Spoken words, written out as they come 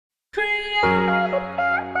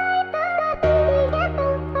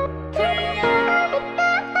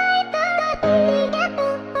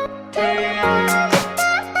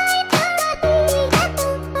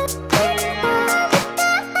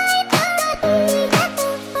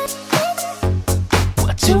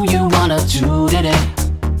What do you wanna do today?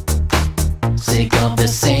 Sick of the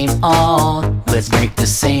same old, let's break the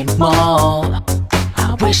same mold.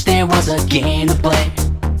 I wish there was a game to play,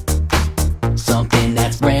 something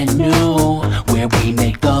that's brand new, where we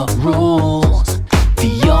make the rules.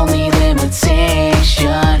 The only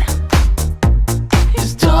limitation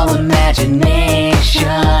is dull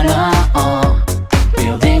imagination.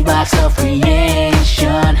 Building blocks of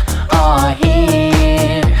creation are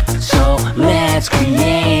here, so let's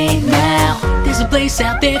create now. There's a place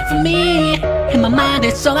out there for me, in my mind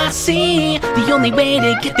it's all I see. The only way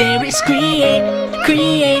to get there is create,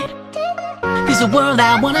 create. There's a world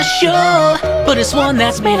I wanna show, but it's one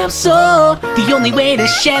that's made up so. The only way to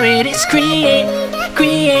share it is create,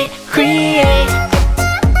 create, create.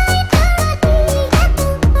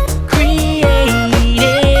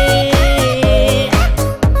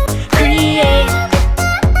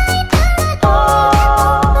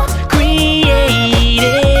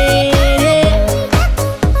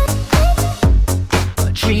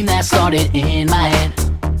 In my head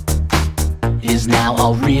is now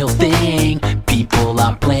a real thing. People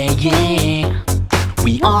are playing.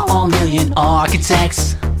 We are all million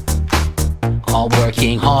architects, all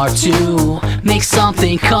working hard to make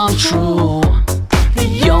something come true.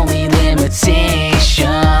 The only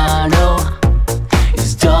limitation,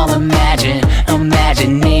 is dull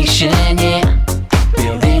imagination, yeah.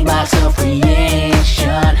 Building blocks of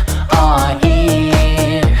creation are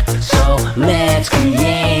here, so let's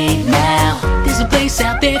create now. There's a place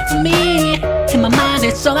out there for me, in my mind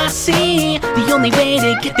it's all I see. The only way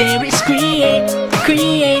to get there is create,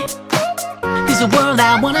 create. There's a world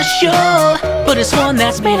I wanna show, but it's one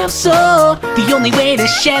that's made up so. The only way to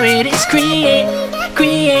share it is create,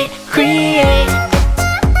 create, create.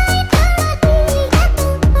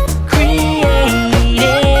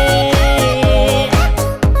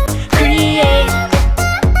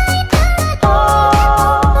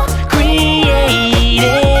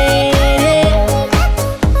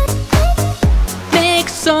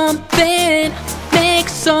 Make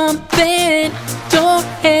something, don't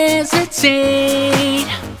hesitate.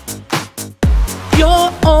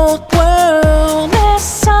 Your old world is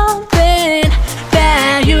something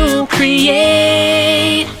that you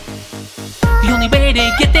create. The only way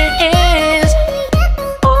to get there is,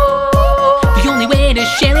 the only way to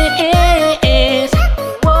share it is,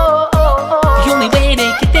 the only way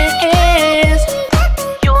to get there is,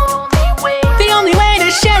 the only way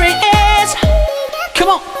to share it is. Come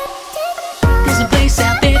on. There's a place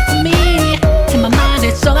out there for me, in my mind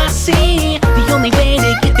it's all I see.